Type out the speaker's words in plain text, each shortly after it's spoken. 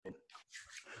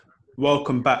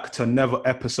Welcome back to another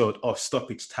episode of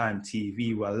Stoppage Time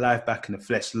TV. We're live back in the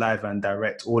flesh, live and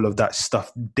direct, all of that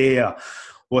stuff there.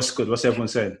 What's good? What's everyone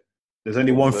saying? There's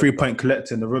only one 3-point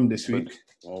collector in the room this week.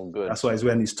 All good. That's why he's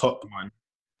wearing his top.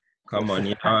 Come on,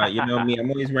 you know me. I'm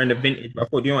always wearing the vintage. I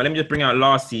thought, you know what? Let me just bring out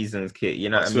last season's kit. You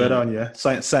know what I mean? Down, yeah.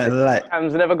 Something light.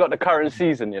 Ham's never got the current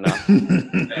season, you know.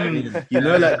 You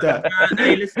know, like that.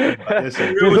 Hey, listen.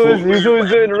 He's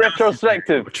always doing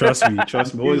retrospective. Trust me.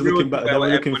 Always looking back. Never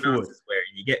looking forward.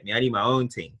 You get me? I need my own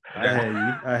team.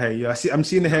 I hear you. I'm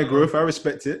seeing the hair growth. I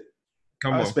respect it.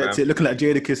 Come on, I respect it. Looking like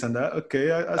Jadakiss and that. Okay.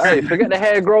 Hey, forget the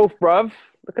hair growth, bruv.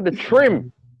 Look at the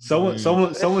trim. Someone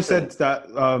said that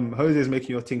Jose is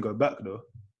making your team go back though.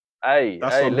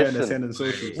 That's what listen.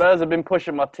 Spurs have been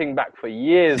pushing my team back for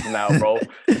years now, bro.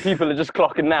 People are just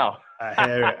clocking now. I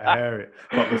hear it.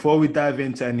 But before we dive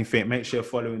into anything, make sure you're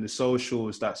following the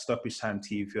socials. That's Stoppage Time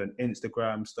TV on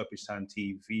Instagram, Stoppage Time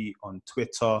TV on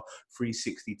Twitter,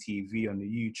 360 TV on the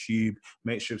YouTube.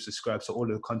 Make sure you subscribe so all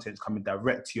of the content's coming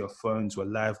direct to your phones. We're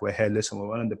live, we're here. Listen, we're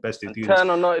one of the best to do this.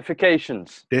 Turn on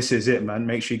notifications. This is it, man.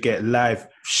 Make sure you get live,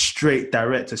 straight,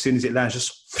 direct. As soon as it lands,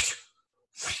 just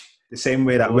the same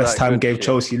way that West Ham gave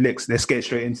Chelsea licks. Let's get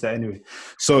straight into that anyway.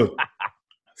 So,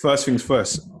 first things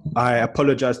first, I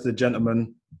apologize to the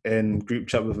gentleman in group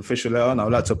chat with official letter, and I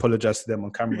would like to apologize to them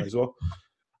on camera as well.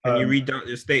 Can you read out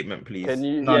your statement, please?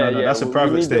 No, that's a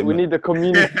private statement. We need the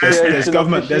community. There's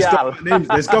government names.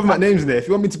 There's government names in there. If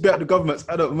you want me to bet the governments,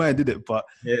 I don't mind, did it? But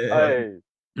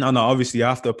no. Obviously, I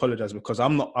have to apologize because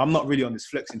I'm not really on this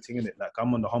flexing thing, innit? Like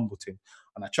I'm on the humble thing,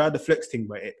 and I tried the flex thing,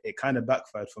 but it kind of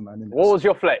backfired for me. What was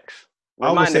your flex?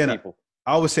 I was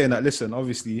saying that. Listen,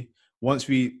 obviously.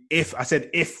 If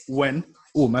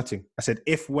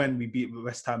when we beat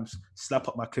West Ham, slap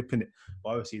up my clip in it. But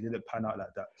obviously, it didn't pan out like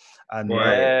that. And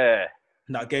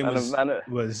that game was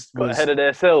ahead of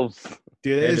themselves.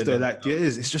 It is though. Like it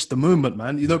is. It's just the moment,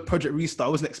 man. You know, Project Restart. I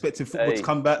wasn't expecting football to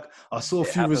come back. I saw a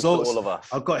few results. All of us.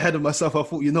 I got ahead of myself. I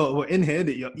thought, you know, we're in here.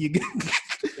 It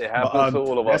happens to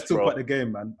all of us. Let's talk about the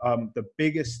game, man. The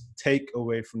biggest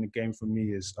takeaway from the game for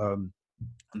me is, and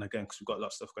again, because we've got a lot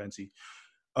of stuff going to.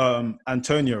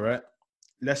 Antonio, right?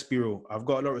 Let's be real. I've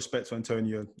got a lot of respect for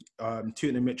Antonio.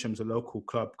 Tottenham Mitcham's a local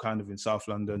club kind of in South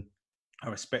London. I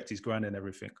respect his grind and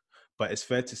everything. But it's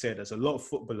fair to say there's a lot of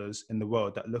footballers in the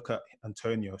world that look at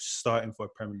Antonio starting for a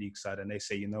Premier League side and they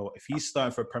say, you know what, if he's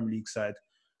starting for a Premier League side,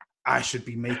 I should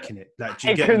be making it. Like,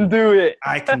 I can do it.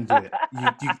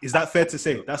 Is that fair to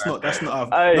say? That's not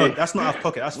out of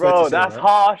pocket. That's fair to say, that's right?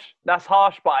 harsh. That's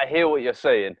harsh, but I hear what you're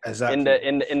saying. Exactly.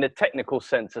 In the technical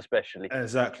sense, especially.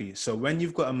 Exactly. So when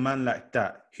you've got a man like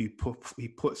that who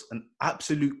puts an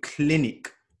absolute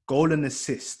clinic, goal and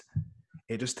assist,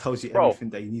 it just tells you everything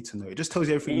that you need to know. It just tells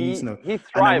you everything you need to know. He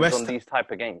thrives on these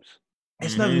type of games.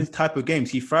 It's not even these type of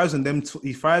games. He thrives on them.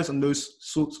 He thrives on those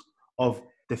sorts of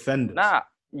defenders.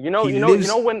 You know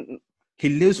when he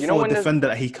lives for a defender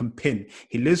that he can pin.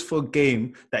 He lives for a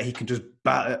game that he can just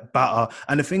batter.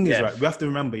 And the thing is, right, we have to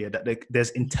remember that there's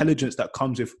intelligence that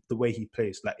comes with the way he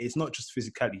plays. Like, it's not just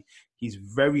physicality. He's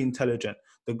very intelligent.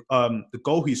 The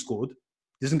goal he scored,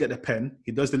 doesn't get the pen.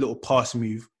 He does the little pass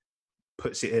move,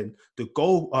 puts it in. The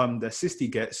goal, the assist he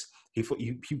gets, he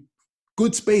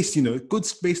good space, good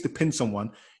space to pin someone.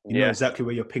 You know exactly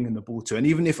where you're pinging the ball to. And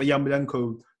even if a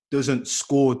Yarmolenko doesn't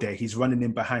score there, he's running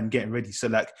in behind, getting ready. So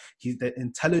like, the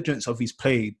intelligence of his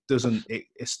play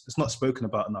it's not spoken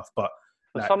about enough. But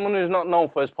like, someone who's not known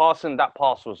for his passing, that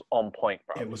pass was on point,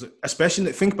 bro. It was,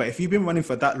 especially think about it, if you've been running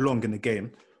for that long in the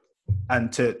game, and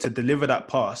to deliver that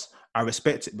pass, I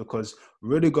respect it because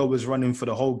Rudiger was running for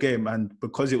the whole game, and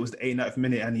because it was the 89th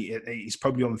minute and he's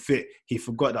probably unfit, he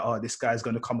forgot that this guy's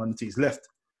going to come onto his left.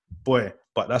 Boy,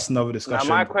 but that's another discussion.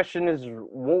 Now, my question is,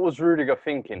 what was Rudiger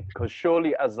thinking? Because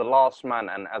surely as the last man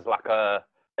and as like a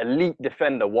elite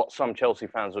defender, what some Chelsea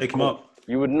fans would call,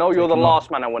 you would know you're the last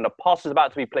man, and when the pass is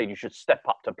about to be played, you should step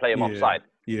up to play him offside.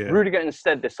 Yeah. Rudiger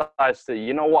instead decides to,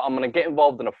 you know what, I'm going to get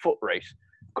involved in a foot race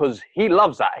because he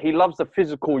loves that. He loves the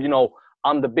physical,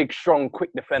 I'm the big, strong, quick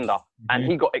defender. And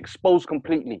he got exposed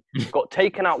completely, got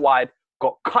taken out wide,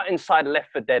 got cut inside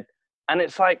left for dead. And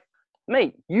it's like,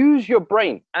 mate, use your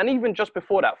brain. And even just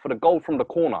before that, for the goal from the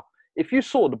corner, if you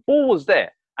saw the ball was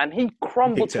there and he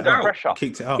crumbled to the pressure,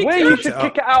 kicked it out. Where you should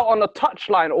kick it out on a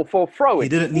touchline or for a throw-in. He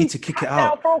didn't need to kick it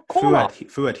out for a corner. He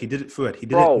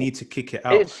didn't need to kick it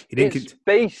out. It's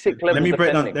basic level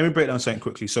defending. Let me break down something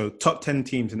quickly. So top 10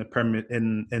 teams in the Premier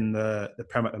in the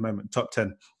Premier at the moment, top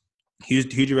 10. Who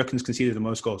do you reckon's conceded the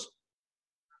most goals?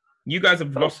 You guys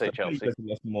have lost. Chelsea.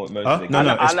 No,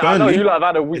 it's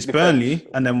Burnley. It's Burnley,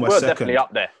 and then we're second. Definitely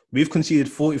up there. We've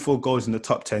conceded 44 goals in the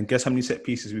top 10. Guess how many set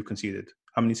pieces we've conceded?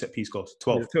 How many set piece goals?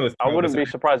 12. I wouldn't be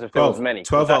surprised if there was many.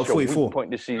 12 out of 44.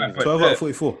 Point this season. 12 out of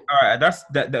 44. All right,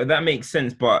 that makes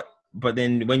sense. But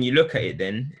then when you look at it,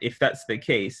 then if that's the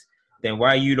case, then why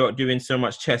are you not doing so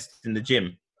much chest in the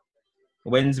gym?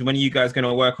 When are you guys going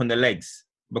to work on the legs?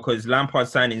 Because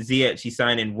Lampard's signing Ziyech, he's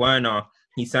signing Werner,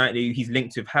 he's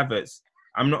linked with Havertz.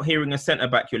 I'm not hearing a centre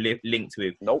back you're linked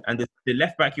with. Nope. And the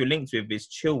left back you're linked with is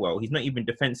Chilwell. He's not even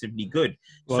defensively good.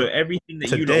 Well, so everything that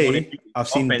today, you don't want to do, I've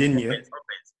seen Digne.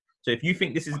 So if you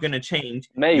think this is going to change,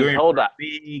 you're in for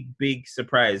a big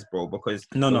surprise, bro. Because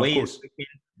the way it's looking,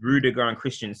 Rudiger and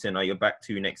Christensen are your back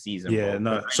two next season. Yeah, bro.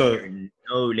 no. So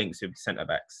no links with centre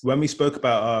backs. When we spoke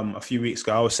about a few weeks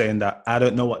ago, I was saying that I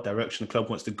don't know what direction the club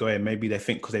wants to go in. Maybe they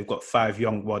think because they've got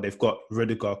they've got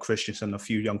Rudiger, Christensen, a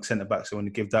few young centre backs. They want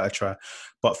to give that a try.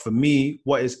 But for me,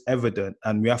 what is evident,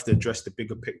 and we have to address the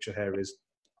bigger picture here, is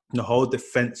the whole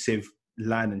defensive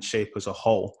line and shape as a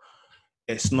whole.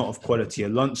 It's not of quality.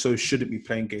 Alonso shouldn't be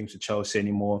playing games for Chelsea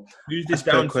anymore. Who's this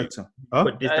down to? Huh?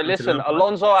 Listen,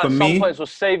 Alonso at some points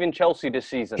was saving Chelsea this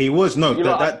season. He was. No,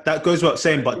 that goes without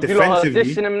saying. But defensively, you're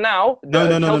dissing him now.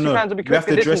 Chelsea fans will be quick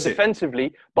to diss him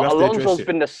defensively. But Alonso's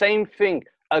been the same thing.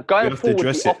 Going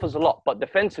forward, he offers a lot, but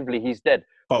defensively, he's dead.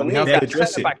 But we have to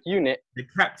address it. Unit, the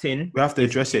captain. We have to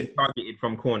address it. Targeted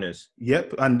from corners.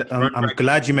 Yep, and I'm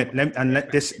glad you meant.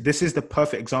 This is the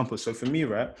perfect example. So for me,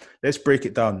 right, let's break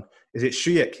it down. Is it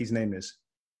Sujek? His name is.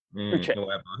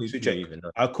 Sujek.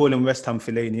 I call him West Ham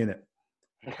Fellaini, innit?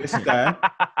 This guy,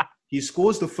 he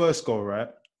scores the first goal, right?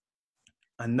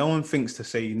 And no one thinks to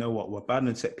say, you know what, we're bad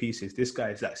on set pieces. This guy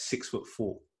is like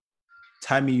 6'4".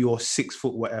 Tammy, you're 6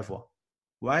 foot whatever.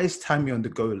 Why is Tammy on the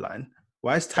goal line?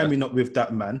 Why is Tammy not with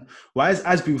that man? Why is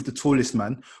Asby with the tallest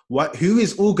man? Who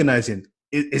is organising?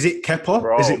 Is it Kepa?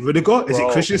 Bro, is it Rudiger? Is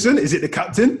it Christensen? Is it the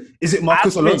captain? Is it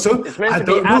Marcus Alonso? It's meant to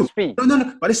be Aspie.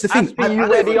 No. But it's the thing. Aspie, you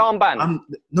wear the armband.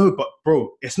 No, but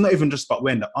bro, it's not even just about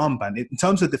wearing the armband. In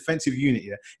terms of defensive unit,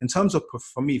 yeah. In terms of,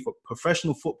 for me, for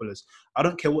professional footballers, I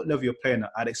don't care what level you're playing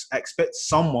at. I expect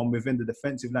someone within the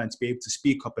defensive line to be able to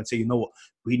speak up and say, you know what,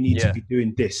 we need to be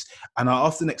doing this. And I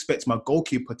often expect my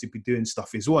goalkeeper to be doing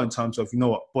stuff as well in terms of, you know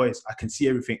what, boys, I can see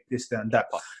everything, this, that, and that.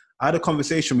 I had a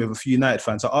conversation with a few United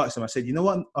fans. I asked them, I said, you know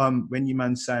what, when you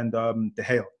man signed De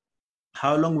Gea,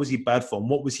 how long was he bad for and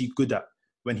what was he good at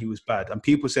when he was bad? And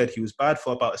people said he was bad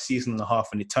for about a season and a half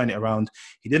and he turned it around.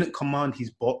 He didn't command his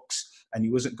box and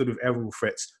he wasn't good with aerial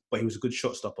threats, but he was a good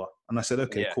shot stopper. And I said,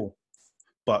 okay, cool.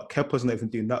 But Kepa's not even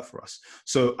doing that for us.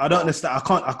 So I don't understand.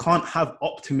 I can't have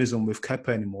optimism with Kepa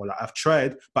anymore. Like I've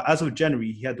tried, but as of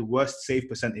January, he had the worst save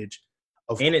percentage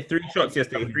of. Ain't it 3 shots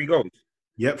yesterday, 3 goals?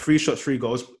 Yep, 3 shots, 3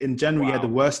 goals. In January, he had the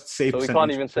worst save percentage. So he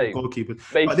can't even save.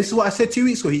 Goalkeepers. But this is what I said 2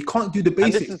 weeks ago. He can't do the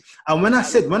basics. And when I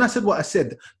said what I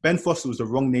said, Ben Foster was the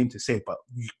wrong name to say. But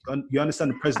you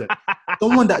understand the president.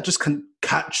 Someone that just can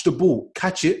catch the ball,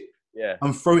 catch it,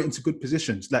 and throw it into good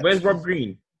positions. Like, where's Rob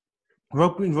Green?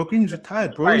 Rob Green's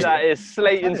retired, bro. That is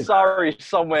Slayton Surrey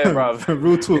somewhere, bro.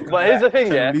 Real talk. But here's the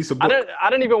thing, I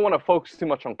don't even want to focus too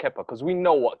much on Kepa because we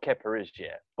know what Kepa is,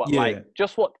 But like,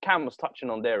 just what Cam was touching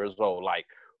on there as well, like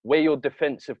where your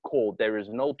defensive core, there is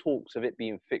no talks of it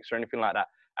being fixed or anything like that.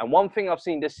 And one thing I've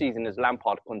seen this season is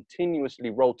Lampard continuously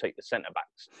rotate the centre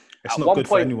backs. It's not good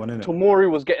for anyone, is it? Tomori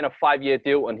was getting a 5-year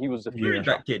deal and he was the future.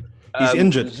 That kid. He's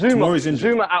injured. Tomori's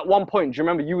injured. Zuma at one point, do you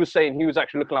remember you were saying he was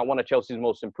actually looking like one of Chelsea's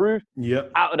most improved? Yeah.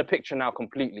 Out of the picture now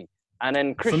completely. And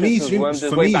then Christensen wormed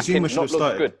his way back in, not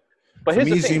looked good. But here's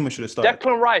the thing,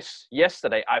 Declan Rice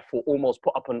yesterday, I thought almost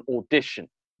put up an audition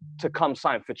to come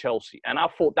sign for Chelsea. And I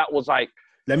thought that was like,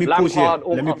 Let me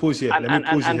pause here.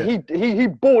 And he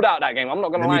balled out that game. I'm not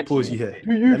going to lie to you. Here.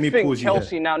 Do you think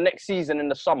Chelsea now next season in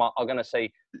the summer are going to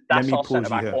say that's our centre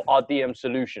back or our DM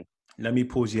solution? Let me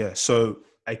pause here. So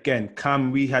again,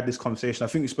 Cam, we had this conversation. I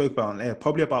think we spoke about it on air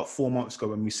probably about 4 months ago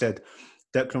when we said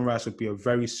Declan Rice would be a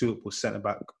very suitable centre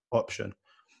back option.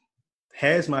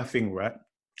 Here's my thing, right?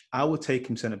 I would take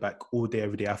him centre back all day,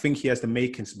 every day. I think he has the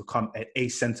makings to become a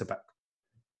centre back.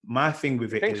 My thing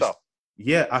with it is. So?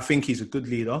 Yeah, I think he's a good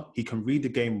leader. He can read the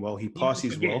game well. He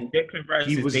passes well.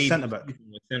 He was a centre-back.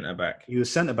 He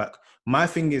was centre-back. My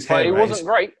thing is... But he wasn't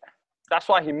great. That's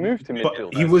why he moved to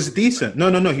midfield. He was decent.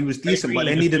 No, he was decent, but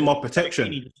they needed more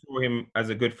protection. He saw him as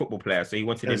a good football player, so he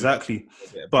wanted him... Exactly.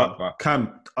 But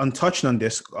Cam, on touching on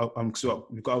this, so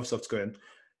we've got other stuff to go in.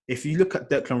 If you look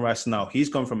at Declan Rice now, he's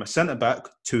gone from a centre-back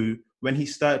to, when he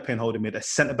started playing holding mid, a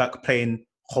centre-back playing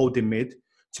holding mid,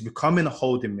 to becoming a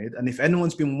holding mid. And if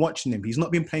anyone's been watching him, he's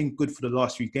not been playing good for the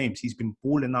last few games. He's been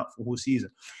balling out for the whole season.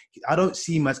 I don't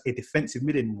see him as a defensive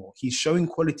mid anymore. He's showing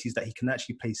qualities that he can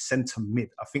actually play centre mid.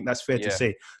 I think that's fair to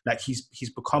say. Like he's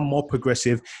become more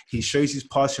progressive. He shows his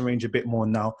passing range a bit more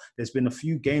now. There's been a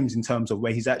few games in terms of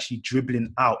where he's actually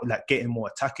dribbling out, like getting more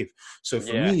attackive. So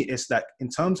for me, it's like in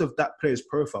terms of that player's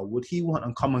profile, would he want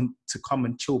to come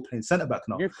and chill playing centre back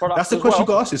now? That's the question you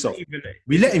got to ask yourself.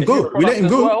 We let him go. We let him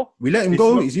go. We let him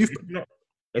go.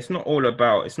 It's not all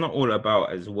about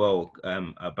as well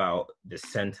about the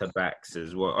centre backs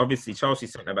as well. Obviously, Chelsea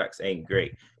centre backs ain't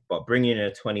great, but bringing in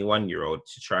a 21-year-old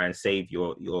to try and save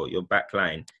your back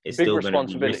line is still going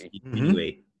to be risky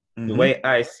anyway. The way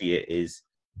I see it is,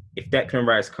 if Declan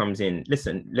Rice comes in,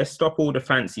 listen, let's stop all the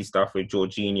fancy stuff with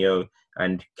Jorginho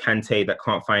and Kante that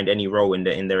can't find any role in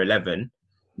their 11.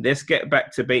 Let's get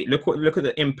back to bait. Look at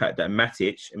the impact that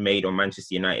Matic made on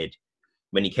Manchester United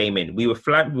when he came in. We were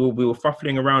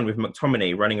fuffling around with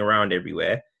McTominay running around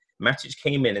everywhere. Matic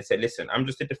came in and said, listen, I'm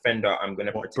just a defender. I'm going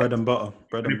to protect bread and butter.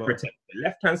 Protect the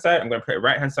left-hand side. I'm going to protect the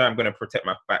right-hand side. I'm going to protect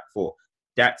my back four.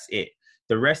 That's it.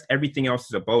 The rest, everything else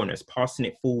is a bonus. Passing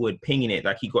it forward, pinging it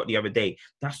like he got the other day.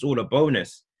 That's all a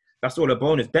bonus.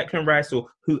 Declan Rice or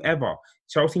whoever.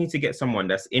 Chelsea need to get someone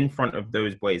that's in front of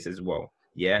those boys as well.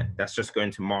 Yeah, that's just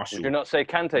going to marshal. Did you not say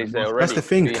Kante's there already? That's the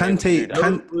thing.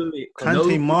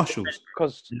 Kante marshals.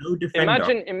 Because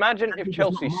imagine if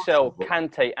Chelsea sell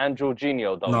Kante and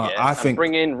Jorginho, though, I think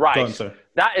bring in Rice.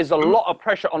 That is a lot of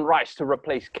pressure on Rice to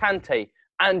replace Kante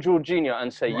and Jorginho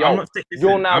and say,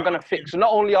 you're now going to fix not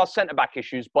only our centre-back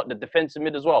issues, but the defensive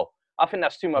mid as well. I think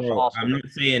that's too much for Arsenal.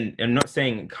 I'm not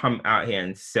saying come out here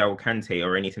and sell Kante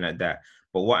or anything like that.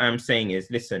 But what I'm saying is,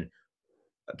 listen,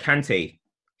 Kante,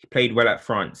 he played well at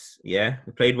France, yeah?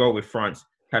 He played well with France.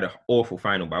 Had an awful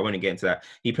final, but I won't get into that.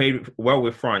 He played well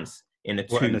with France in the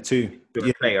two.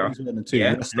 Player. He's in the two.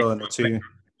 Yeah, Leicester in the two.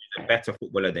 A better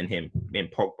footballer than him in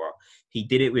Pogba. He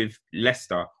did it with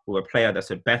Leicester, with a player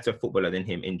that's a better footballer than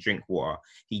him in Drinkwater.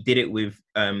 He did it with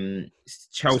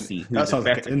Chelsea. That sounds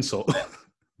like an insult.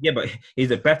 Yeah, but he's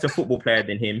a better football player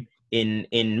than him in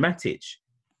Matic.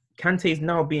 Kante is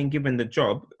now being given the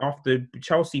job after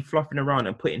Chelsea fluffing around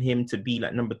and putting him to be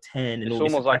like number 10. And it's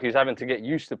almost like he's having to get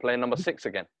used to playing number 6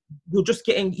 again. You're just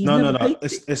getting... No.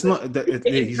 It's not...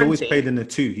 He's always played in the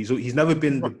 2. He's never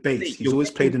been the base. He's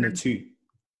always played in the 2.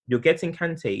 You're getting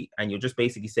Kante and you're just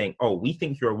basically saying, oh, we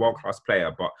think you're a world-class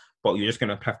player, but you're just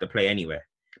going to have to play anywhere.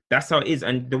 That's how it is.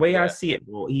 And the way I see it,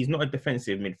 bro, he's not a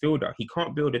defensive midfielder. He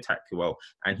can't build attack well.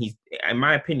 And he's, in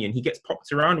my opinion, he gets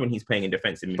popped around when he's playing in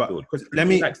defensive midfield. Let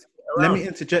me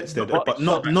interject there, but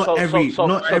not every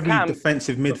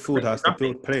defensive midfielder has to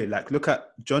build play. Like, look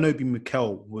at John Obi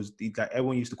Mikel like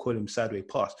everyone used to call him sideways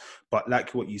pass, but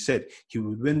like what you said, he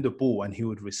would win the ball and he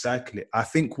would recycle it. I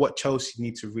think what Chelsea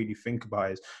need to really think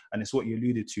about is, and it's what you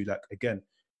alluded to, like again,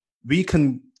 we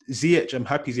can. Ziyech, I'm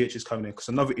happy Ziyech is coming in because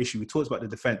another issue, we talked about the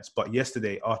defence, but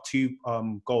yesterday our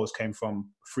 2 goals came from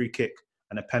a free kick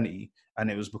and a penalty, and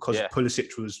it was because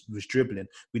Pulisic was dribbling.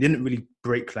 We didn't really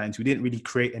break lines, we didn't really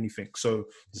create anything. So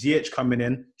Ziyech coming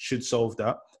in should solve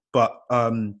that. But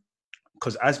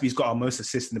because Asby's got our most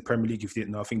assists in the Premier League, if you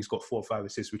didn't know, I think he's got 4 or 5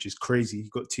 assists, which is crazy. He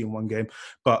got 2 in one game.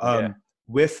 But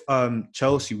with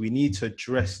Chelsea, we need to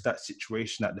address that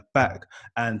situation at the back.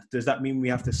 And does that mean we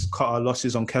have to cut our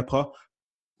losses on Kepa?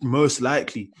 Most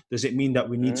likely. Does it mean that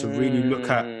we need to really look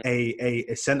at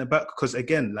a centre back? Because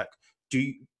again, like,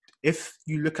 if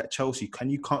you look at Chelsea, can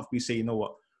you comfortably say, you know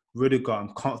what, Rudiger,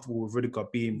 I'm comfortable with Rudiger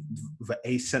being with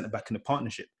a centre back in a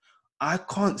partnership? I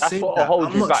can't say that.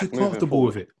 I'm not too comfortable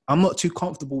with it. I'm not too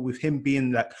comfortable with him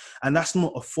being like, and that's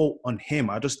not a fault on him.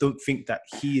 I just don't think that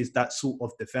he is that sort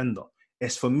of defender.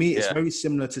 It's for me, it's very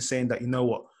similar to saying that, you know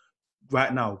what,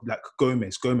 right now, like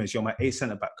Gomez, you're my A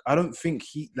centre back. I don't think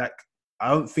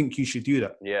you should do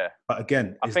that. Yeah. But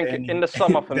again, I think in the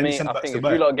summer for me, I think if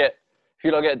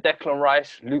you lot get Declan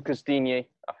Rice, Lucas Digne,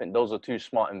 I think those are 2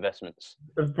 smart investments.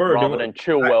 Rather than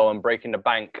Chilwell and breaking the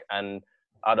bank and,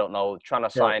 I don't know, trying to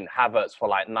sign Havertz for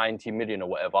like 90 million or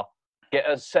whatever. Get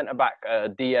a centre-back, a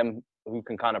DM who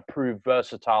can kind of prove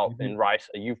versatile in Rice,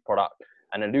 a youth product.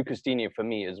 And then Lucas Digne, for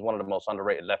me, is one of the most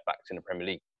underrated left-backs in the Premier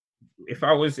League. If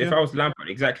I was Lampard,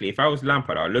 exactly. If I was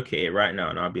Lampard, I'll look at it right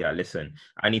now and I'll be like, listen,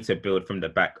 I need to build from the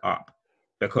back up,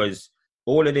 because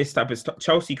all of this type of stuff,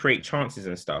 Chelsea create chances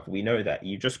and stuff. We know that.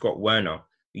 You just got Werner.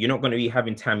 You're not going to be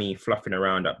having Tammy fluffing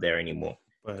around up there anymore.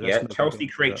 Well, Chelsea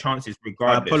create chances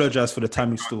regardless. I apologise for the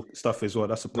Tammy stuff as well.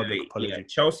 That's a public apology. Yeah.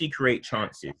 Chelsea create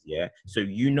chances, so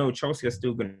Chelsea are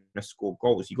still going to score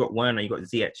goals. You got Werner, you got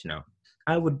Ziyech now.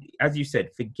 I would, as you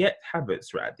said, forget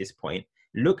Havertz right at this point.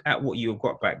 look at what you've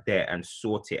got back there and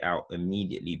sort it out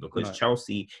immediately, because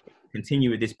Chelsea continue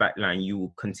with this back line, you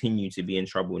will continue to be in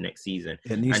trouble next season.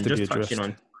 It needs and to just be addressed. touching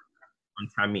on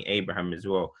Tammy Abraham as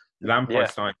well. Lampard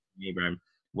signing Abraham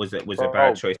was a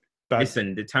bad choice.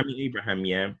 Listen, the Tammy Abraham,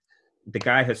 the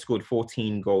guy has scored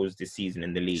 14 goals this season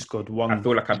in the league. Scored one. I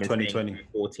feel like I've been saying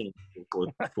 14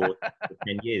 for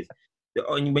 10 years.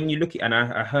 When you look at, and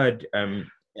I heard,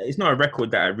 it's not a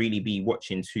record that I really be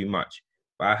watching too much,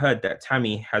 but I heard that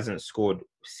Tammy hasn't scored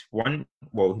one.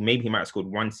 Well, maybe he might have scored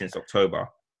one since October,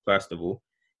 first of all.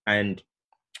 And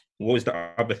what was the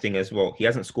other thing as well? He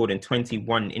hasn't scored in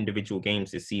 21 individual games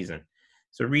this season.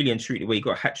 So really and truly, where he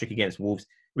got a hat-trick against Wolves,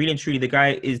 really and truly, the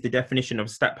guy is the definition of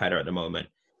stat padder at the moment.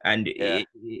 And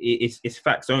it's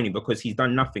facts only, because he's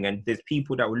done nothing. And there's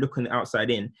people that will look on the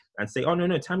outside in and say, oh,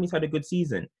 no, Tammy's had a good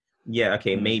season. Yeah,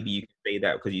 okay, maybe you can say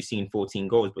that because you've seen 14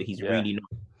 goals, but he's really not.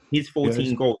 His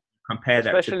 14 goals, compare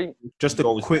that to... Just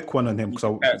a quick one on him,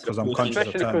 because I'm conscious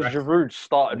of time. Especially because Giroud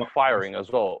started firing as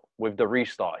well with the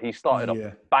restart. He started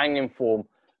a banging form,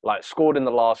 like scored in the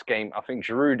last game. I think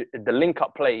Giroud, the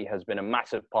link-up play has been a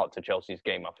massive part to Chelsea's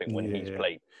game, I think, when he's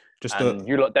played.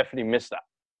 You lot definitely missed that.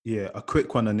 Yeah, a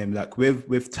quick one on him, like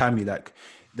with Tammy, like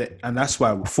and that's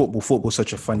why football's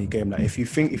such a funny game. Like if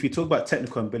you talk about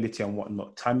technical ability and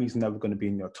whatnot, Tammy's never going to be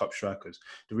in your top strikers.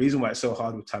 The reason why it's so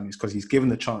hard with Tammy is because he's given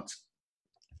the chance,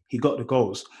 he got the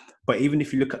goals, but even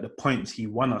if you look at the points he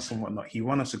won us and whatnot, he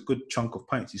won us a good chunk of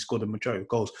points. He scored a majority of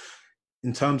goals.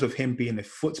 In terms of him being a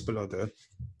footballer, though,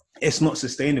 it's not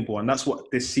sustainable, and that's what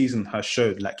this season has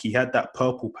showed. Like he had that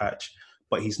purple patch,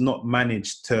 but he's not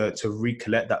managed to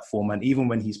recollect that form. And even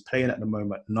when he's playing at the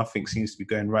moment, nothing seems to be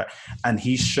going right. And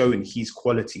he's showing his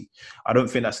quality. I don't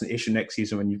think that's an issue next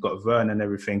season when you've got Werner and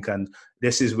everything. And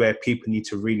this is where people need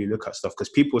to really look at stuff, because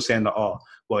people are saying that,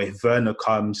 if Werner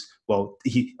comes,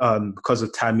 because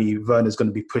of Tammy, Werner's going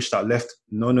to be pushed out left.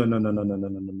 No. The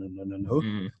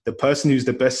person who's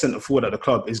the best centre forward at the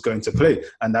club is going to play.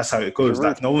 And that's how it goes.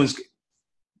 Like no one's...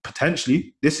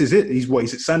 Potentially, this is it.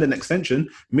 He's signed an extension.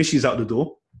 Mishy's out the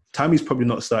door. Tammy's probably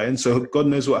not starting, so God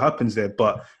knows what happens there.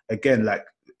 But again, like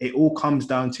it all comes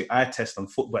down to eye test on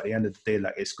football. At the end of the day,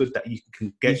 like it's good that you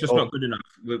can get. He's just not good enough.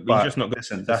 He's just not good.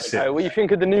 Listen, that's it. What do you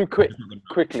think of the new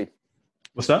quickly?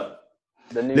 What's that?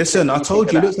 Listen, I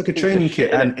told you, it looks like a training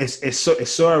kit, and it's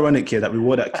so ironic here that we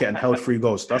wore that kit and held 3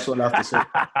 goals. That's what I have to say.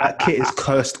 That kit is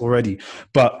cursed already.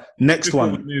 But next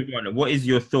one. Move on. What is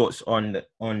your thoughts on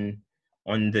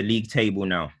the league table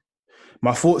now?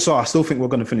 My thoughts are, I still think we're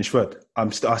going to finish third. I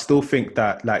still think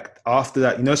that, like, after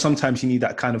that, sometimes you need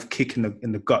that kind of kick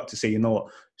in the gut to say, you know what,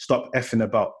 stop effing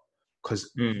about, because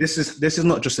this is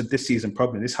not just a this season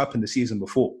problem. This happened the season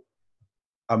before.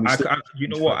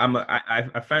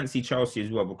 I fancy Chelsea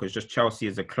as well, because just Chelsea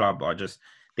as a club are just,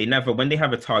 they never, when they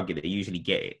have a target, they usually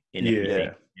get it in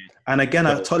everything. And again,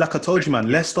 I told you, man,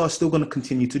 Leicester are still going to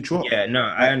continue to drop. Yeah, no,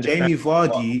 I understand. Jamie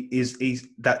Vardy is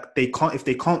that if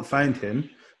they can't find him,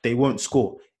 they won't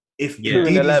score. If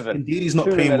Ndidi not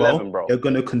playing well, they're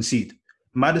going to concede.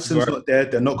 Maddison's not there,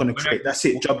 they're not going to create. That's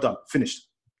it, job done, finished,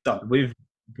 done.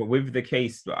 With the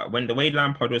case, when the way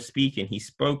Lampard was speaking, he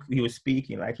was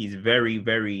speaking like he's very,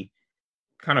 very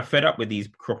kind of fed up with these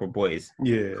cropper boys,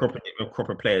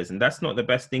 cropper players, and that's not the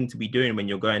best thing to be doing when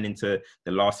you're going into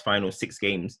the last final 6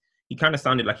 games. He kind of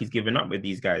sounded like he's given up with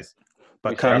these guys.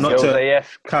 But Cab, not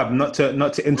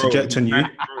to interject on you,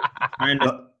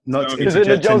 not to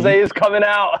interject on you. Jose is coming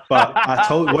out. But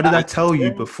what did I tell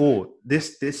you before?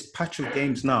 This patch of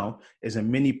games now is a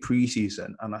mini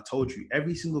preseason, and I told you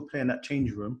every single player in that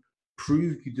changing room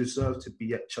proved you deserve to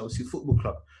be at Chelsea Football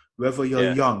Club. Whether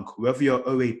you're young, whether you're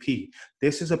OAP,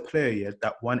 this is a player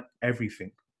that won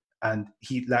everything. And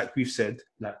he, like we've said,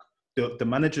 like the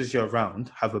managers you're around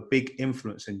have a big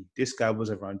influence. And this guy was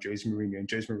around Jose Mourinho,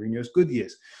 and Jose Mourinho's good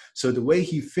years. So the way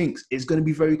he thinks is going to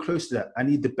be very close to that. I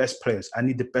need the best players. I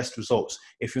need the best results.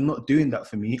 If you're not doing that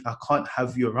for me, I can't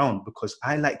have you around, because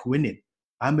I like winning.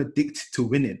 I'm addicted to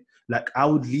winning. Like, I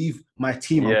would leave my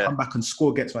team and come back and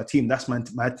score against my team. That's my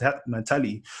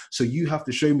mentality. So you have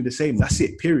to show me the same. That's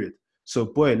it, period. So,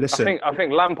 boy, listen. I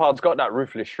think Lampard's got that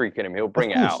ruthless streak in him. He'll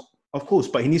bring it out. Of course,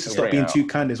 but he needs to stop being too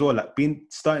kind as well. Like,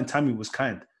 starting Tammy was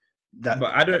kind. But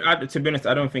to be honest,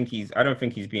 I don't think he's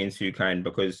being too kind,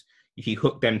 because he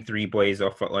hooked them 3 boys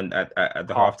off at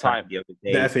the half time the other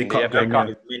day. The FA Cup.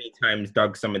 Many times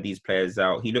dug some of these players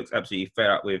out. He looks absolutely fed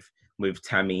up with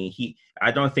Tammy. I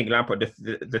don't think Lampard,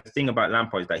 the thing about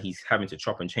Lampard is that he's having to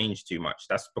chop and change too much.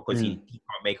 That's because he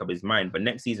can't make up his mind. But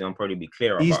next season, I'll probably be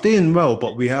clearer. He's doing well,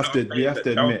 but we have to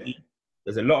admit.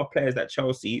 There's a lot of players at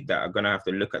Chelsea that are going to have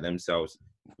to look at themselves.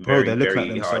 They're looking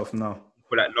at themselves now.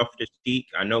 like Loftus-Cheek,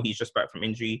 I know he's just back from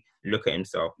injury. Look at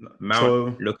himself.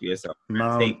 Mount, look at yourself.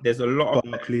 There's a lot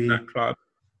of Barkley, that club.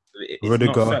 It's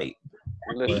Rudiger. not say.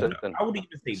 I would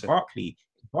even say Barkley.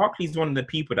 Barkley's one of the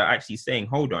people that are actually saying,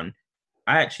 hold on,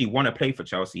 I actually want to play for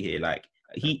Chelsea here. Like,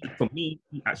 for me,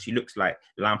 he actually looks like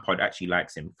Lampard actually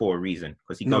likes him for a reason,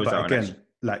 because he goes out and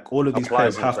like all of these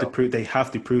players have to prove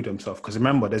themselves, because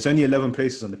remember, there's only 11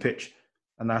 places on the pitch,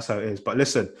 and that's how it is. But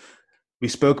listen, we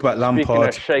spoke about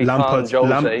Lampard's father.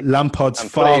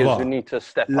 Need to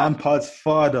step Lampard's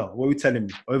father. What are we telling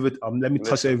me? Let me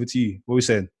toss it over to you. What are we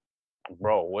saying?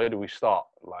 Bro, where do we start?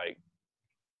 Like,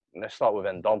 let's start with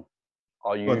Ndom.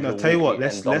 Tell you what,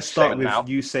 let's start with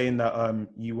you saying that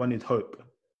you wanted hope.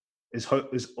 Is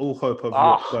all hope of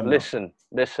gone? Listen.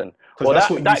 Well,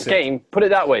 that game, put it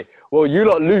that way. Well, you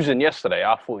lot losing yesterday,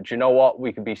 I thought, do you know what?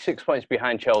 We could be 6 points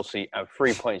behind Chelsea and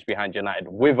 3 points behind United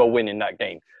with a win in that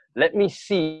game. Let me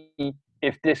see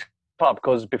if this club,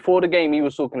 because before the game he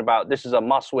was talking about this is a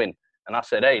must win. And I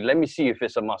said, hey, let me see if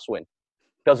it's a must win.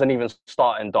 Doesn't even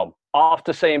start Ndom.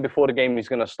 After saying before the game he's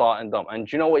going to start Ndom. And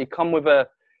do you know what? He come with a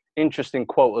interesting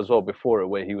quote as well before it,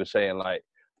 where he was saying like,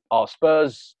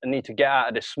 Spurs need to get out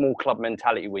of this small club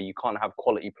mentality where you can't have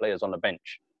quality players on the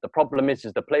bench. The problem is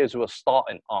the players who are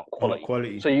starting aren't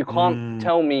quality. So you can't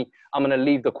tell me I'm going to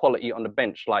leave the quality on the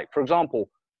bench. Like, for example,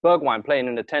 Bergwijn playing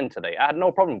in the 10 today. I had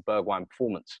no problem with Bergwijn's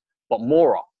performance. But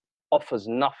Mora offers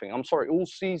nothing. I'm sorry, all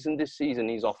season this season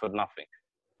he's offered nothing.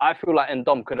 I feel like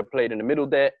Ndom could have played in the middle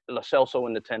there, Lo Celso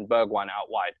in the 10, Bergwijn out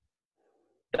wide.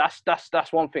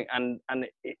 That's one thing. And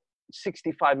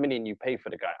 65 million you pay for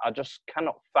the guy. I just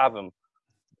cannot fathom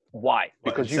why.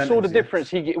 Because you saw the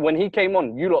difference. When he came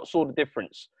on, you lot saw the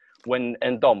difference when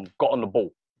Ndom got on the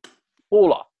ball.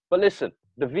 Baller. But listen,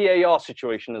 the VAR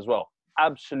situation as well.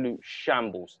 Absolute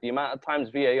shambles. The amount of times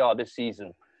VAR this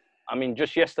season. I mean,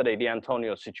 just yesterday, the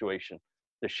Antonio situation.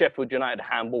 The Sheffield United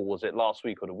handball, was it last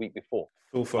week or the week before?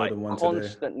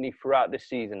 Constantly throughout this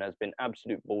season has been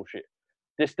absolute bullshit.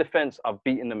 This defense, I've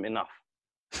beaten them enough.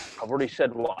 I've already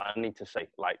said what I need to say.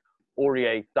 Like,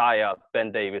 Aurier, Dyer,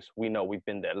 Ben Davis, we know we've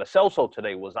been there. Lo Celso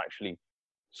today was actually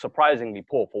surprisingly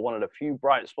poor for one of the few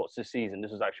bright spots this season.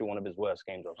 This was actually one of his worst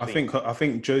games I've seen. I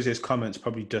think Jose's comments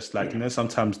probably just like,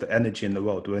 sometimes the energy in the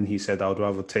world, when he said, I would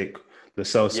rather take Lo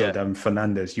Celso than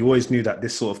Fernandes. You always knew that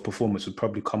this sort of performance would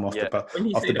probably come off the back.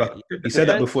 He said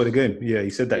that before the game. Yeah, he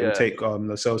said that he would take Lo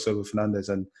Celso with Fernandes.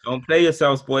 And don't play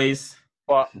yourselves, boys.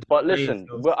 But listen,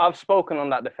 I've spoken on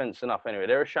that defense enough anyway.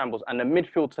 There are shambles. And the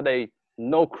midfield today,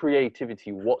 no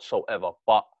creativity whatsoever.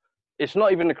 But it's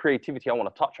not even the creativity I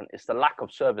want to touch on. It's the lack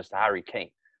of service to Harry Kane.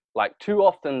 Like, too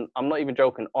often, I'm not even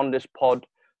joking, on this pod,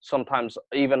 sometimes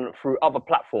even through other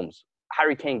platforms,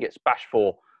 Harry Kane gets bashed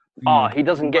for, he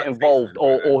doesn't get involved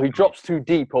or he drops too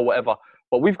deep or whatever.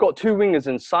 But we've got two wingers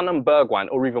in Son and Bergwijn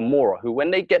or even Mora, who when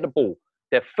they get the ball,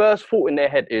 their first thought in their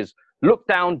head is look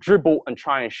down, dribble and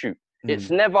try and shoot.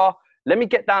 It's never, let me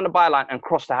get down the byline and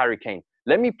cross to Harry Kane.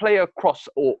 Let me play a cross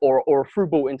or a through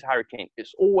ball into Harry Kane.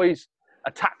 It's always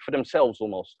attack for themselves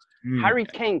almost. Harry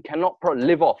Kane cannot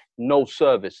live off no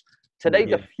service. Today,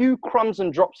 the few crumbs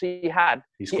and drops he had,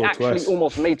 he actually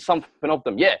almost made something of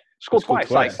them. Yeah, scored twice,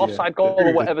 like offside goal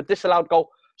or whatever, disallowed goal.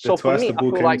 So for me, I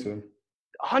feel like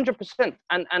 100%.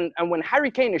 And when Harry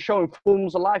Kane is showing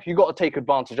forms of life, you got to take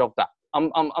advantage of that.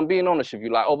 I'm being honest with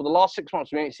you. Like, over the last 6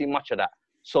 months, we ain't seen much of that.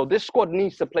 So this squad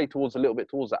needs to play a little bit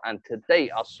towards that. And today,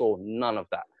 I saw none of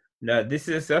that. No, that's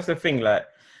the thing. Like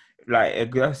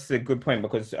that's a good point,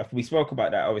 because we spoke about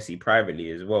that obviously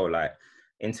privately as well. Like,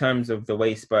 in terms of the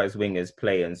way Spurs wingers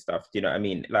play and stuff, do you know what I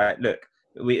mean? Like, look,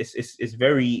 it's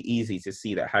very easy to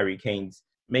see that Harry Kane's,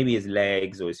 maybe his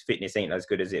legs or his fitness ain't as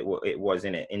good as it was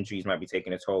in it. Injuries might be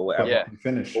taking a toll, whatever. Yeah.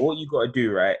 But what you got to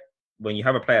do, right, when you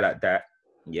have a player like that,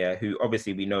 who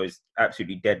obviously we know is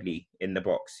absolutely deadly in the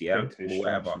box, or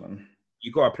whatever.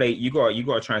 You gotta play. You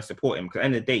gotta try and support him, because at the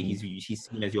end of the day, he's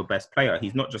seen as your best player.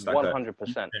 He's not just like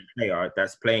 100% player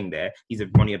that's playing there. He's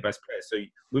one of your best players. So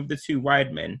with the two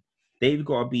wide men, they've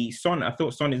got to be Son. I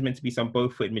thought Son is meant to be some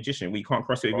both-footed magician where you can't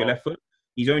cross it with your left foot.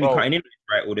 He's only cutting in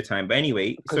right all the time. But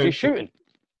anyway, because he's shooting.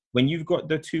 When you've got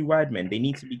the two wide men, they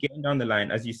need to be getting down the line,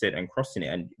 as you said, and crossing it.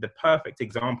 And the perfect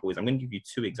example is, I'm going to give you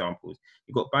two examples.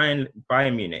 You've got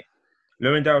Bayern Munich.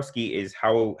 Lewandowski is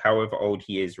however old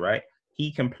he is, right?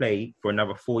 He can play for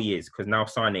another 4 years, because now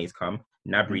Sané's come.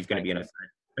 Gnabry's going to be on the side.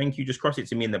 Thank you. Just cross it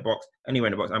to me in the box. Anywhere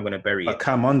in the box, I'm going to bury it.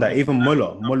 Come on, that even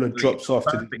Muller drops off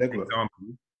to the leg.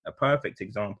 A perfect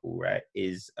example, right,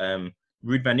 is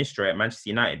Ruud van Nistelrooy at Manchester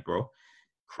United, bro.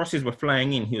 Crosses were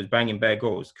flying in. He was banging bare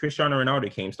goals. Cristiano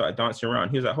Ronaldo came, started dancing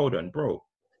around. He was like, hold on, bro.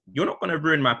 You're not going to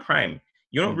ruin my prime.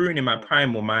 You're not ruining my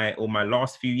prime or my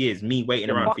last few years. Me waiting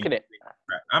around for you.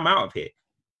 I'm out of here.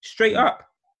 Straight up.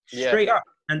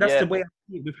 And that's the way I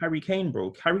see it with Harry Kane,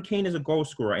 bro. Harry Kane is a goal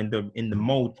scorer in the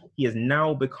mold. He has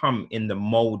now become in the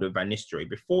mold of Van Nistelrooy.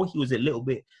 Before he was a little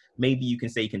bit, maybe you can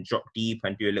say he can drop deep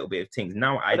and do a little bit of things.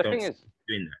 Now I don't see him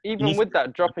doing that. Even with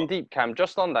that dropping deep, Cam,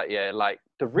 just on that, like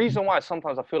the reason why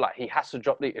sometimes I feel like he has to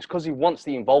drop deep is because he wants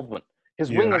the involvement. His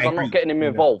wingers are not getting him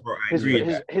involved. His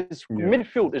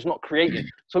midfield is not creating.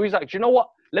 So he's like, do you know what?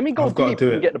 Let me go deep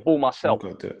and get the ball myself.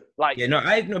 Like,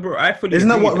 bro. I fully. Isn't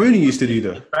that what Rooney used to do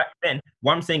though? Back then,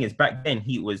 what I'm saying is, back then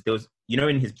there was,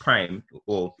 in his prime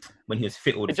or when he was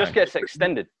fit all the time. It just gets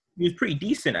extended. He was pretty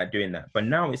decent at doing that, but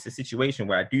now it's a situation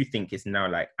where I do think it's now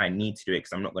like I need to do it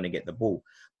because I'm not going to get the ball.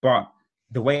 But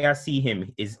the way I see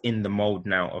him is in the mold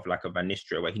now of like a Van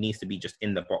Nistelrooy, where he needs to be just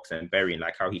in the box and burying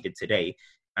like how he did today.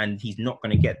 And he's not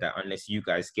going to get that unless you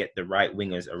guys get the right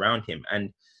wingers around him.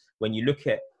 And when you look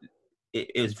at it,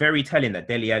 it was very telling that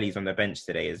Dele Alli's on the bench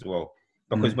today as well.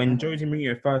 Because when Jose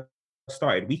Mourinho first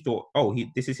started, we thought,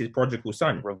 this is his prodigal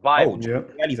son. Revived. Dele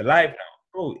Alli's alive now.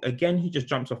 Bro, again, he just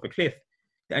jumps off a cliff.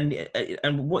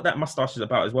 And what that mustache is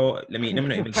about as well. Let me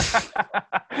not even. Let's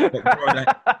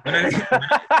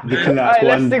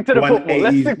stick to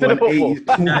the football.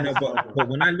 But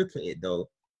when I look at it though,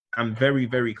 I'm very,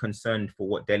 very concerned for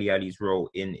what Dele Alli's role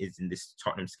is in this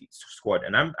Tottenham squad.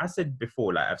 And I said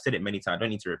before, like I've said it many times, I don't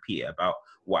need to repeat it about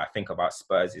what I think about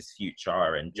Spurs'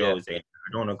 future and Jose. I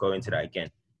don't want to go into that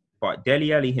again. But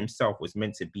Dele Alli himself was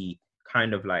meant to be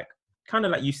kind of like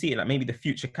you see it, like maybe the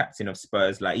future captain of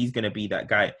Spurs. Like he's going to be that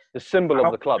guy. The symbol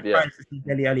of the club, to see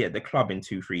Dele Alli at the club in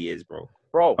 2-3 years, bro.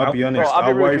 Bro, I'll be honest.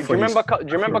 I'll be rude. Do you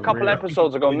remember a couple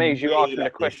episodes ago, Maze, you asked me the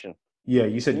question? Yeah,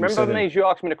 you said. Remember, Maze, you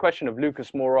asked me the question of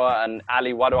Lucas Moura and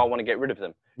Ali. Why do I want to get rid of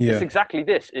them? Yeah. It's exactly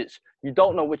this. It's you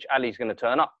don't know which Ali's going to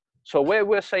turn up. So where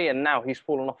we're saying now he's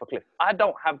fallen off a cliff. I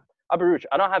don't have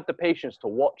the patience to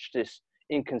watch this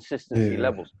inconsistency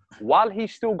levels. While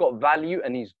he's still got value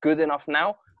and he's good enough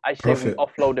now, I say we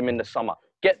offload him in the summer.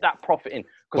 Get that profit in.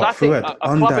 Because I think a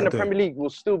club in the Premier League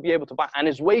will still be able to buy, and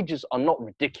his wages are not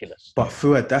ridiculous. But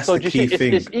Fuad, that's the key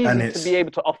thing. It's easy to be able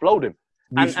to offload him.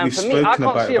 And for me, I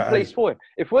can't see a place for him.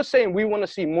 If we're saying we want to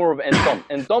see more of Ndom,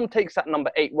 Ndom takes that number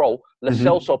 8 role, Lo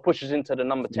Celso pushes into the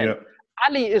number 10. Yep.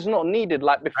 Ali is not needed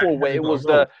like before, where it was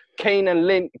the Kane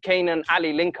and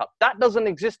Ali link up. That doesn't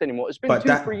exist anymore. It's been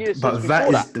 2-3 years since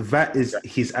that is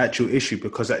his actual issue,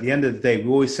 because at the end of the day, we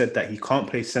always said that he can't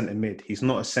play centre mid. He's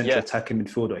not a central attacking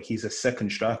midfielder. He's a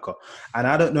second striker. And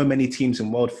I don't know many teams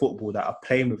in world football that are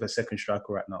playing with a second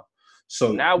striker right now.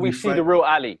 So now we see the real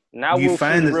Ali. Now we'll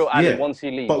see the real Ali once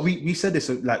he leaves. But we said this,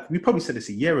 like we probably said this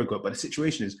a year ago, but the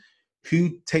situation is,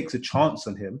 who takes a chance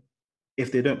on him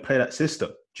if they don't play that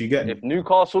system? Do you get me? If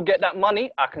Newcastle get that money,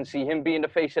 I can see him being the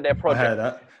face of their project. I heard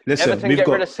that. Listen, Everton get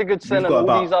rid of Sigurdsson and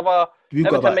all these other...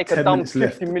 Everton make a dumb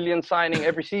 50 million signing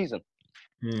every season.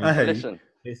 I heard Listen.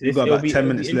 You've got about 10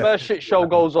 minutes left. First shit show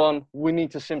goes on, we need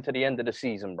to sim to the end of the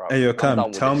season, bro. Hey, yo,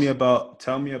 Cam, tell me about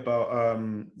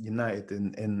United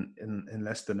in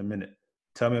less than a minute.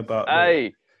 Tell me about...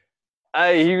 Hey,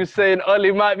 he was saying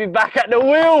Oli might be back at the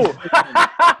wheel.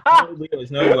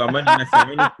 No wheel. I'm only messing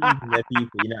with their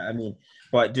people, you know what I mean?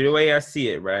 But the way I see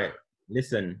it, right?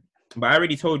 Listen, but I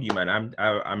already told you, man.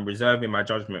 I'm reserving my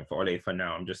judgment for Ole for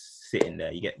now. I'm just sitting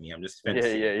there. You get me? I'm just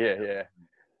fencing. Yeah.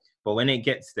 But when it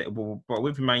gets there, but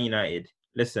with Man United,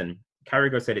 listen,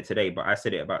 Carragher said it today, but I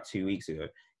said it about 2 weeks ago.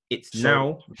 It's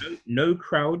now no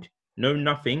crowd, no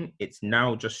nothing. It's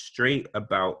now just straight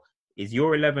about, is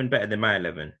your 11 better than my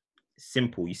 11?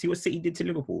 Simple. You see what City did to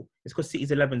Liverpool? It's because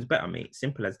City's 11's better, mate.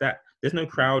 Simple as that. There's no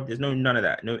crowd. There's none of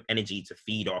that. No energy to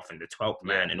feed off and the 12th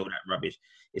man and all that rubbish.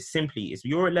 It's simply, is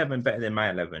your 11 better than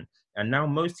my 11? And now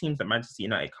most teams that Manchester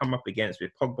United come up against with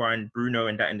Pogba and Bruno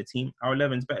and that in the team, our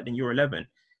 11's better than your 11.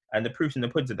 And the proof's in the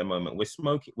pudding at the moment.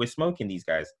 We're smoking these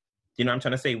guys. Do you know what I'm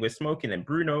trying to say? We're smoking them.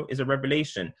 Bruno is a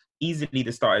revelation. Easily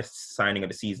the startest signing of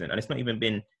the season. And it's not even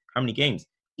been how many games?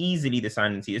 Easily the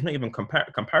signing season. It's not even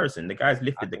comparison. The guys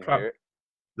lifted the club.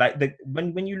 Like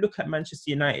when you look at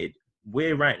Manchester United,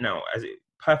 we're right now as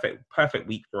perfect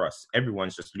week for us.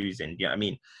 Everyone's just losing. You know what I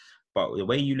mean? But the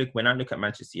way you look, when I look at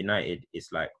Manchester United,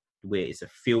 it's like it's a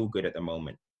feel good at the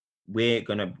moment.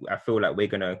 I feel like we're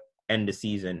gonna end the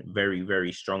season very,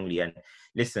 very strongly. And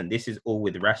listen, this is all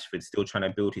with Rashford still trying to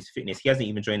build his fitness. He hasn't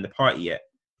even joined the party yet.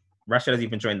 Rashford hasn't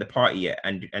even joined the party yet,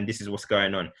 and this is what's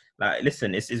going on. Like,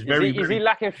 listen, it's very... Is he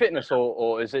lacking fitness,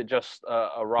 or is it just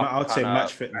a rough... I would say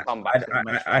match fitness.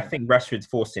 I think Rashford's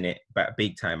forcing it, but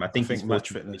big time. I think he's match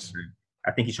fitness.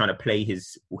 I think he's trying to play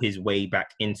his way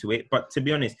back into it. But to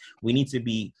be honest, we need to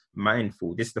be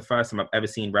mindful. This is the first time I've ever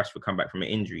seen Rashford come back from an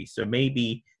injury. So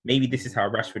maybe this is how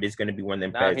Rashford is going to be one of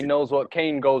them players. He knows what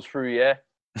Kane goes through, yeah?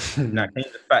 Nah,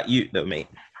 Kane's a fat youth though, mate.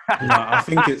 No, I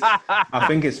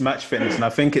think it's match fitness, and I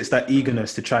think it's that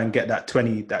eagerness to try and get that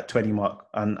 20 mark.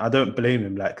 And I don't blame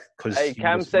him, like, because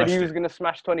Cam said he was going to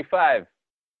smash 25.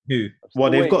 Who?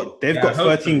 Well, they've got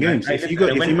 13 games. If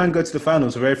you man go to the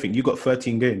finals of everything, you got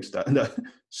 13 games.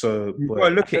 So you got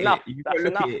to look at it. You got to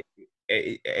look at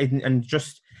it, and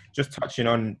just touching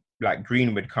on like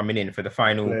Greenwood coming in for the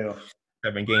final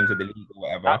 7 games of the league or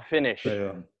whatever. That finish.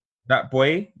 That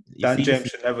boy, Dan James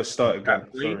should never start again.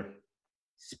 Sorry.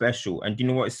 Special. And you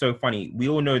know what is so funny? We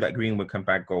all know that Greenwood can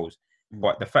bag goals,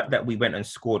 but the fact that we went and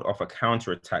scored off a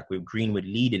counter attack with Greenwood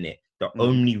leading it, the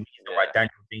only reason why Daniel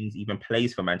James even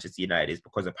plays for Manchester United is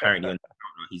because apparently on the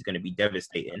counter he's going to be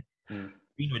devastating.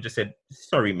 Greenwood just said,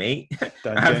 "Sorry, mate."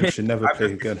 Dan James should never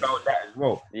play again. That as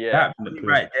well. Yeah, that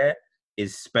right there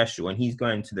is special, and he's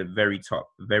going to the very top,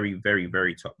 very, very,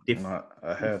 very top.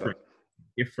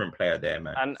 Different player there,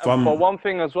 man. And for one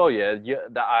thing as well,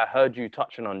 that I heard you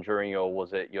touching on during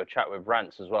your chat with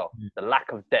Rants as well, the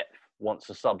lack of depth once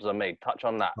the subs are made. Touch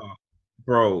on that.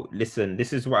 Bro, listen,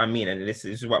 this is what I mean, and this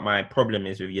is what my problem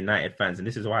is with United fans, and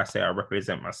this is why I say I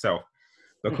represent myself,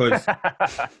 because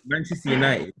Manchester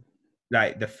United,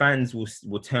 like, the fans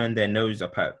will turn their nose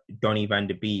up at Donny van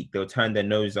de Beek, they'll turn their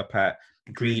nose up at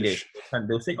Grealish, and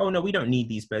they'll say, "Oh no, we don't need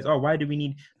these players. Oh, why do we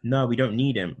need?" No, we don't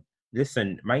need them.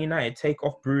 Listen, Man United take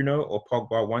off Bruno or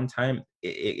Pogba one time,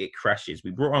 it crashes.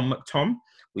 We brought on McTom,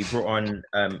 we brought on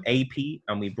AP,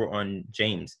 and we brought on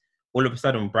James. All of a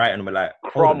sudden, Brighton were like,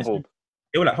 crumbled.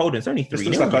 They were like, hold on, it's only 3. This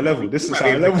looks like our level. This is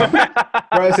our level.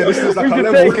 Right, so this looks like our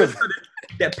level.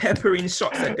 They're peppering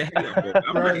shots at the head.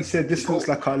 Right, he said this looks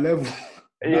like our level.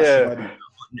 Yeah.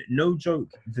 No joke.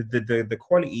 The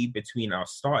quality between our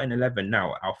starting 11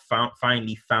 now, our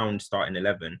finally found starting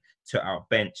 11 to our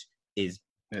bench is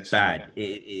bad.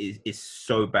 It's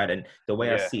so bad. And the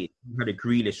way I see it, you had a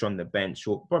Grealish on the bench.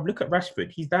 Or, bro, look at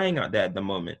Rashford. He's dying out there at the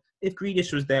moment. If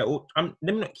Grealish was there, let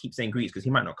me not keep saying Grealish because he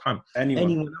might not come.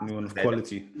 Anyone of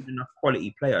quality. Enough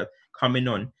quality player coming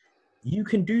on. You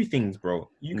can do things, bro.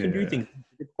 You can do things.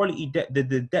 The quality,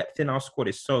 the depth in our squad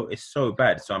is so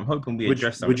bad. So I'm hoping we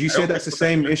address that. Would you say that's the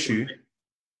same issue?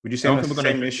 Would you say that's the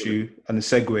same issue and the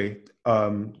segue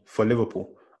for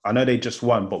Liverpool? I know they just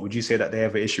won, but would you say that they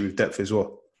have an issue with depth as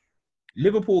well?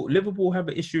 Liverpool have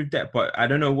an issue with depth, but I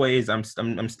don't know what it is. I'm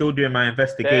still doing my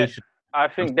investigation. I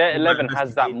think their 11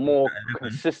 has that more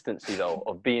consistency though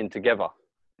of being together.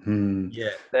 Yeah.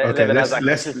 Okay, let's that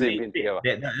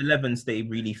 11 stay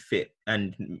really fit,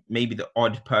 and maybe the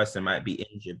odd person might be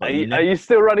injured. But are you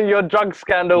still running your drug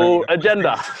scandal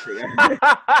agenda?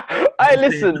 Hey,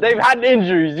 listen, they've had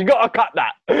injuries. You got to cut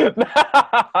that.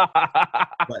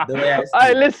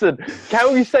 Hey, listen,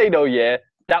 can we say though,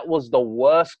 that was the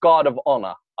worst guard of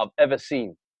honor I've ever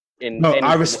seen.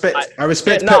 I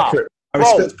respect Pep.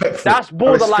 Bro, that's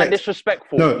borderline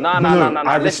disrespectful. No.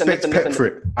 I respect Pep for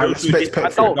it. I respect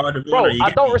Pep for it. Bro,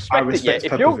 I don't respect it yet.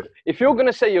 If you're going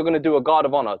to say you're going to do a guard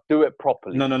of honor, do it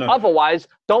properly. No. Otherwise,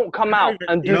 don't come out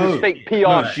and do this fake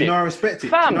PR shit. I respect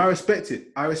it.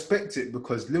 I respect it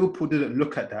because Liverpool didn't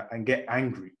look at that and get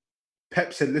angry.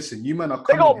 Pep said, listen, you men are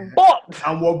coming. They got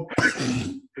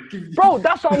bopped. Bro,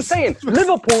 that's what I'm saying.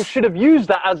 Liverpool should have used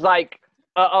that as like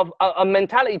a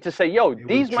mentality to say, yo,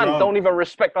 these men don't even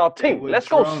respect our team. Let's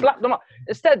go slap them up.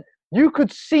 Instead, you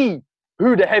could see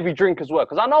who the heavy drinkers were.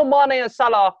 Because I know Mane and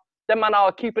Salah, them man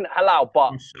are keeping it halal,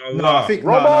 but I think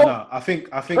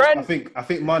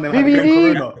Mane had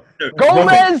Corona.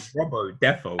 Gomez, Robbo,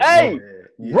 defo. Hey,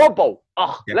 Robbo.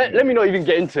 Let me not even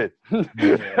get into it.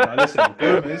 Listen,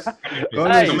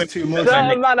 Gomez is too much.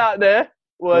 Certain man out there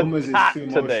was Gomez is too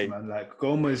much, today. man. Like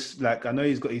Gomez, like I know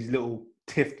he's got his little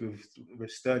tiff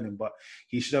with Sterling, but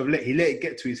he should have let it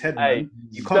get to his head, man.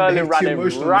 You can't Sterling ran him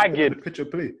ragged. Picture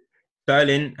play.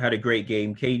 Sterling had a great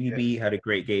game. KDB had a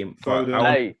great game.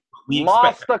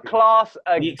 Masterclass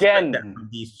again. From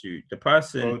these two, the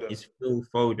person is Phil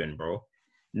Foden, bro.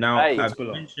 Now I've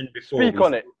mentioned before. Speak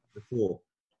on it. Before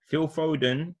Phil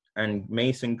Foden and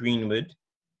Mason Greenwood,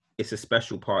 it's a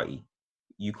special party.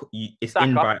 It's Saka.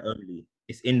 invite only.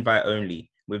 It's invite only.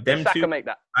 With them Saka two, make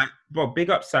that. Bro, big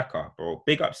up Saka, bro.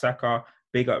 Big up Saka.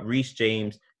 Big up Reece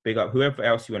James. Big up whoever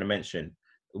else you want to mention.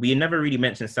 We never really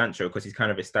mentioned Sancho because he's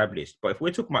kind of established. But if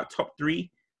we're talking about top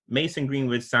 3, Mason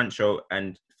Greenwood, Sancho,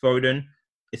 and Foden,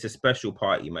 it's a special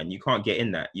party, man. You can't get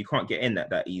in that. You can't get in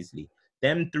that easily.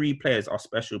 Them 3 players are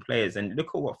special players. And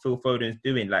look at what Phil Foden's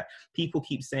doing. Like, people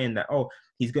keep saying that, oh,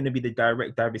 he's going to be the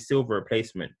direct David Silva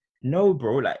replacement. No,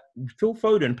 bro. Like Phil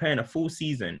Foden playing a full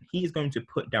season, he is going to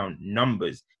put down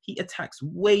numbers. He attacks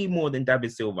way more than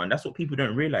David Silva, and that's what people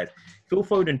don't realize. Phil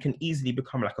Foden can easily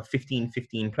become like a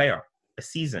 15-15 player a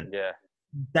season. Yeah.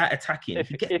 That attacking. If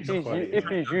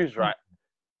he's used right.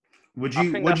 I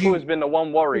think that's always been the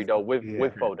one worry though with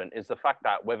Foden is the fact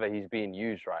that whether he's being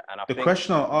used right. And I think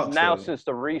question I'll ask now since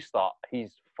the restart,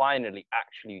 he's finally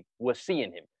we're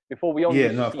seeing him. Before we only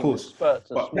of course.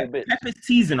 spurts and small bits. Pep is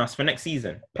teasing us for next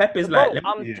season. Pep is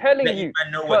telling you, I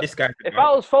know what this guy. If I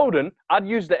was Foden, I'd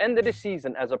use the end of this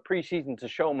season as a pre-season to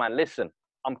show man, listen,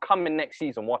 I'm coming next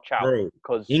season. Watch out,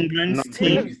 because England's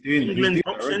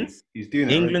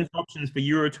options for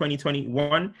Euro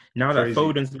 2021. Now that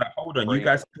Foden's like, hold on, you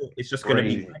guys thought it's just going to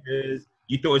be Madders.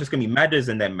 You thought it was just going to be Madders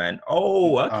and then, man.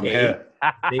 Oh, okay.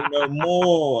 They know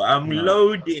more. I'm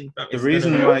loading. The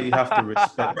reason why you have to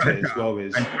respect it as well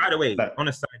is. And by the way, on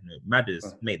a side note,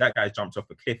 Madders, mate, that guy's jumped off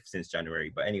a cliff since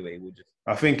January. But anyway,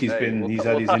 I think he's had his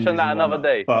injuries. Touch on that another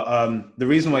day. But the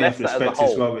reason why you have to respect it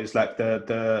as well is like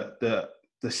the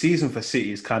season for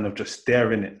City is kind of just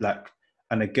there in it. Like,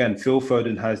 and again, Phil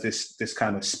Foden has this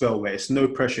kind of spell where it's no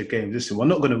pressure game. Listen, we're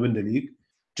not going to win the league.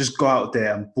 Just go out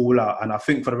there and ball out. And I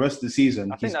think for the rest of the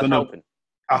season, I think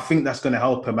that's going to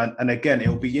help him. And again,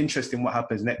 it'll be interesting what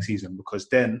happens next season, because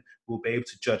then we'll be able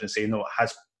to judge and say,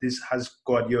 has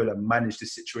Guardiola managed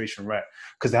this situation right?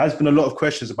 Because there has been a lot of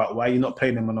questions about why you're not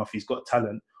playing him enough. He's got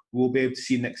talent. We'll be able to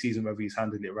see next season whether he's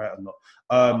handled it right or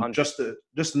not. Just a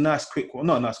nice quick one,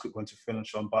 not a nice quick one to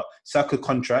finish on, but Saka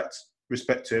contract,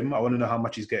 respect to him. I want to know how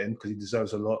much he's getting because he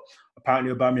deserves a lot.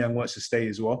 Apparently, Aubameyang wants to stay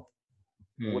as well.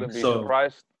 Wouldn't be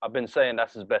surprised. I've been saying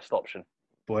that's his best option.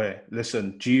 Boy,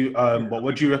 listen, do you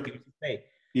what do you reckon?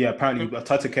 Yeah, apparently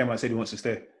Tata came out and said he wants to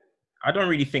stay. I don't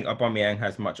really think Aubameyang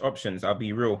has much options. I'll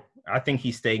be real. I think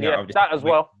he's staying out of this. That as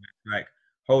well. Like,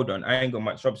 hold on, I ain't got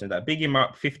much options. Like, big him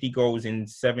up, 50 goals in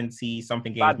 70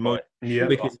 something games.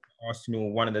 Quickest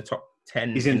Arsenal, one of the top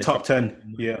 10. He's in top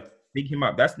 10. Yeah. Big him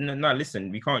up. That's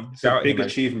listen, we can't doubt a big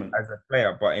achievement as a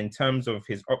player, but in terms of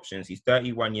his options, he's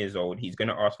 31 years old. He's going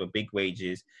to ask for big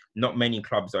wages. Not many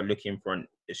clubs are looking for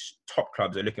top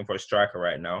clubs are looking for a striker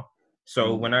right now.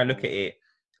 So when I look at it,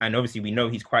 and obviously we know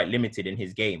he's quite limited in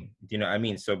his game. Do you know what I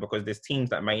mean? So because there's teams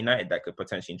like Man United that could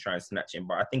potentially try and snatch him,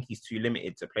 but I think he's too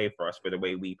limited to play for us for the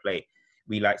way we play.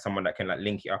 We like someone that can like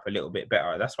link it up a little bit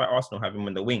better. That's why Arsenal have him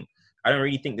on the wing. I don't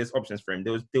really think there's options for him.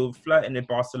 They were flirting in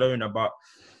Barcelona, but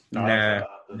nah.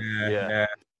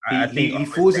 I think he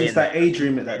falls into that age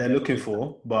remit that they're looking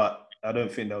for, but I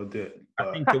don't think they'll do it.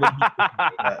 I think the way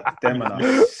them and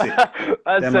are sick.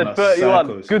 I said 31.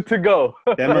 Psychos. Good to go.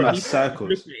 Them and are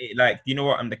cycles. Like, you know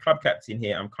what? I'm the club captain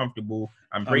here. I'm comfortable.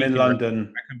 I'm in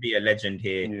London. I can be a legend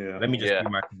here. Yeah. Let me just do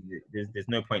my thing. There's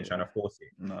no point trying to force it.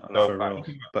 No, for real.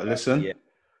 But listen,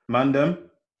 Mandem,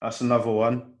 that's another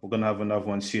one. We're gonna have another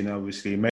one soon, obviously.